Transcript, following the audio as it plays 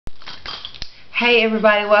Hey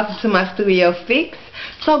everybody, welcome to my Studio Fix.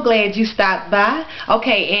 So glad you stopped by.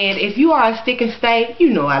 Okay, and if you are a stick and stay, you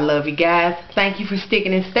know I love you guys. Thank you for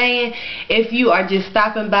sticking and staying. If you are just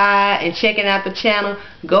stopping by and checking out the channel,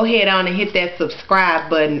 go ahead on and hit that subscribe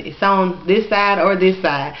button. It's on this side or this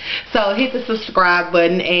side. So hit the subscribe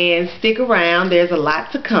button and stick around. There's a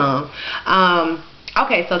lot to come.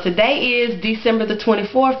 Okay, so today is December the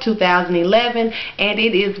 24th, 2011, and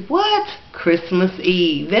it is what? Christmas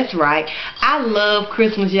Eve. That's right. I love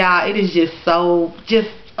Christmas, y'all. It is just so,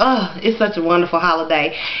 it's such a wonderful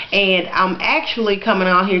holiday. And I'm actually coming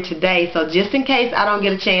on here today, so just in case I don't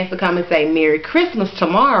get a chance to come and say Merry Christmas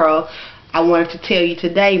tomorrow, I wanted to tell you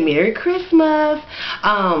today, Merry Christmas.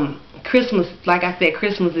 Christmas, like I said,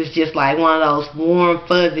 Christmas is just like one of those warm,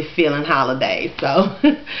 fuzzy feeling holidays. So,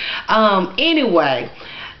 anyway,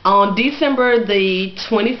 on December the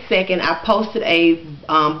 22nd, I posted a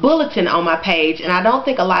bulletin on my page, and I don't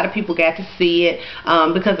think a lot of people got to see it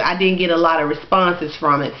because I didn't get a lot of responses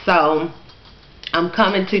from it. So, I'm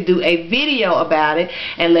coming to do a video about it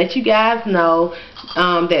and let you guys know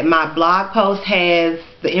that my blog post has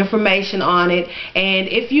the information on it. And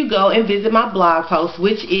if you go and visit my blog post,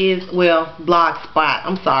 which is, well, Blogspot,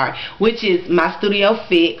 I'm sorry, which is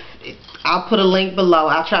MyStudioPhix, I'll put a link below.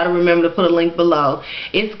 I'll try to remember to put a link below.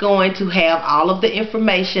 It's going to have all of the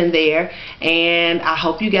information there, and I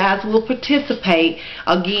hope you guys will participate.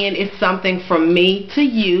 Again, it's something from me to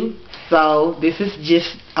you, so this is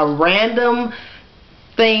just a random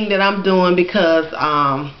thing that I'm doing because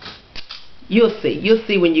you'll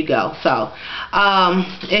see when you go. So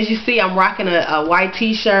as you see, I'm rocking a white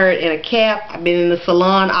t-shirt and a cap. I've been in the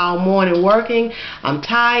salon all morning working. I'm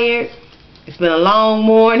tired. It's been a long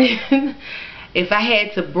morning. If I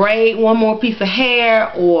had to braid one more piece of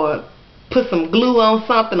hair or put some glue on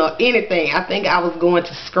something or anything, I think I was going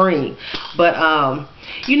to scream. But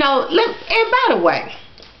you know, and by the way,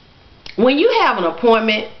 when you have an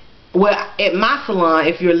appointment, well, at my salon,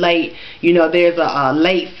 if you're late, you know, there's a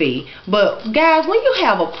late fee. But guys, when you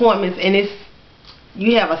have appointments and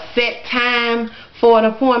you have a set time for an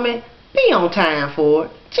appointment, be on time for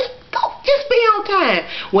it. Just be on time.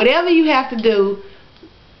 Whatever you have to do,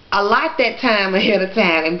 allot that time ahead of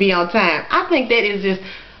time and be on time. I think that is just,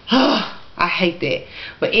 I hate that.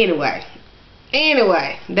 But anyway,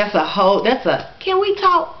 that's a can we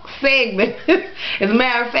talk segment. As a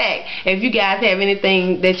matter of fact, if you guys have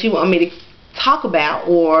anything that you want me to talk about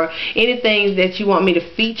or anything that you want me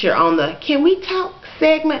to feature on the Can We Talk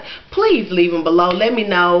segment, please leave them below. Let me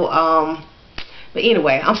know. But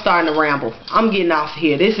anyway, I'm starting to ramble. I'm getting off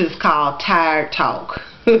here. This is called Tired Talk.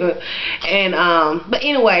 And but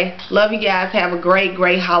anyway, love you guys. Have a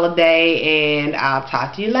great holiday, and I'll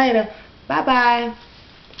talk to you later. Bye bye.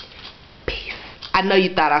 Peace. I know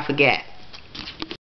you thought I forgot.